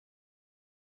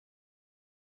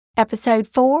Episode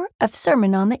 4 of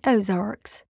Sermon on the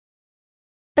Ozarks.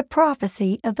 The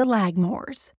Prophecy of the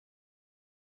Langmores.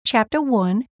 Chapter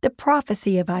 1, The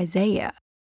Prophecy of Isaiah.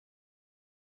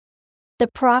 The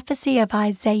prophecy of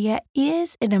Isaiah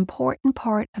is an important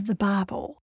part of the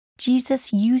Bible.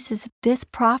 Jesus uses this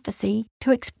prophecy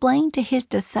to explain to his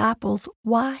disciples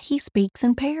why he speaks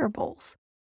in parables.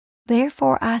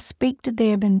 Therefore I speak to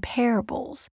them in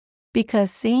parables, because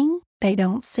seeing they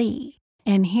don't see,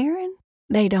 and hearing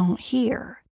they don't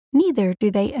hear, neither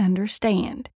do they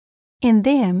understand. In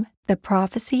them the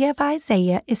prophecy of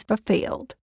Isaiah is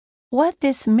fulfilled. What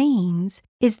this means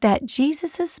is that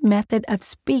Jesus' method of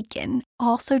speaking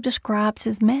also describes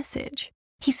his message.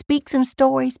 He speaks in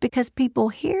stories because people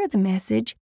hear the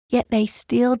message, yet they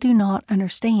still do not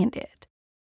understand it.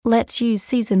 Let's use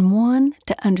Season 1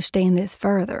 to understand this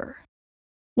further.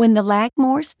 When the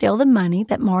Langmores steal the money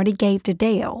that Marty gave to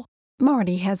Dale,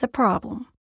 Marty has a problem.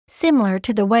 Similar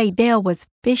to the way Dale was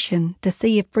fishing to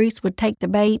see if Bruce would take the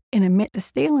bait and admit to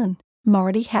stealing,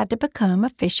 Marty had to become a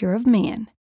fisher of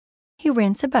men. He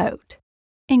rents a boat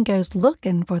and goes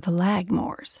looking for the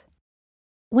Langmores.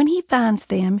 When he finds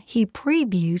them, he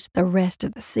previews the rest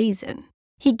of the season.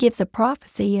 He gives a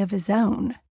prophecy of his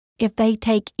own. If they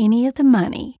take any of the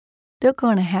money, they're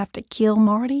going to have to kill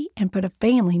Marty and put a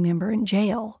family member in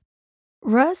jail.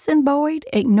 Russ and Boyd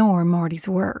ignore Marty's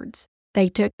words. They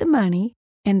took the money,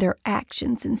 and their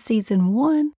actions in Season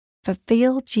 1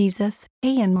 fulfill Jesus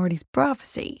and Marty's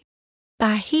prophecy.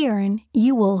 By hearing,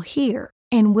 you will hear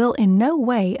and will in no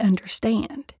way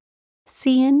understand.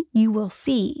 Seeing, you will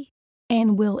see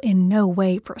and will in no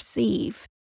way perceive.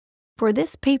 For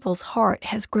this people's heart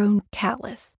has grown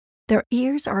callous. Their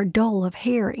ears are dull of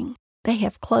hearing. They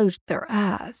have closed their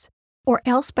eyes. Or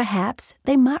else perhaps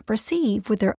they might perceive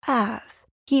with their eyes,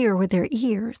 hear with their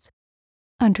ears,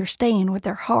 understand with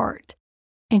their heart,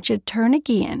 and should turn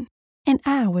again, and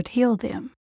I would heal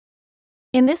them.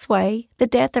 In this way, the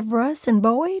death of Russ and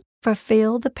Boyd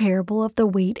fulfilled the parable of the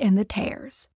wheat and the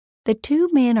tares. The two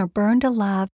men are burned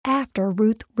alive after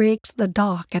Ruth rigs the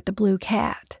dock at the Blue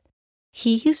Cat.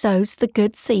 He who sows the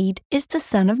good seed is the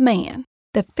Son of Man.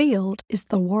 The field is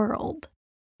the world.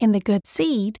 In the good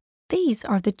seed, these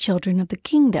are the children of the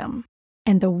kingdom,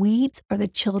 and the weeds are the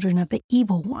children of the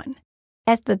evil one.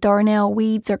 As the darnel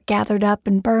weeds are gathered up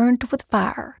and burned with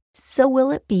fire, so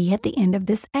will it be at the end of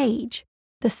this age.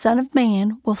 The Son of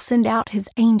Man will send out his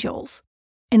angels,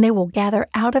 and they will gather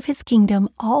out of his kingdom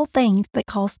all things that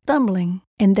cause stumbling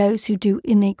and those who do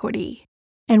iniquity,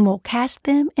 and will cast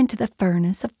them into the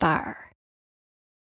furnace of fire.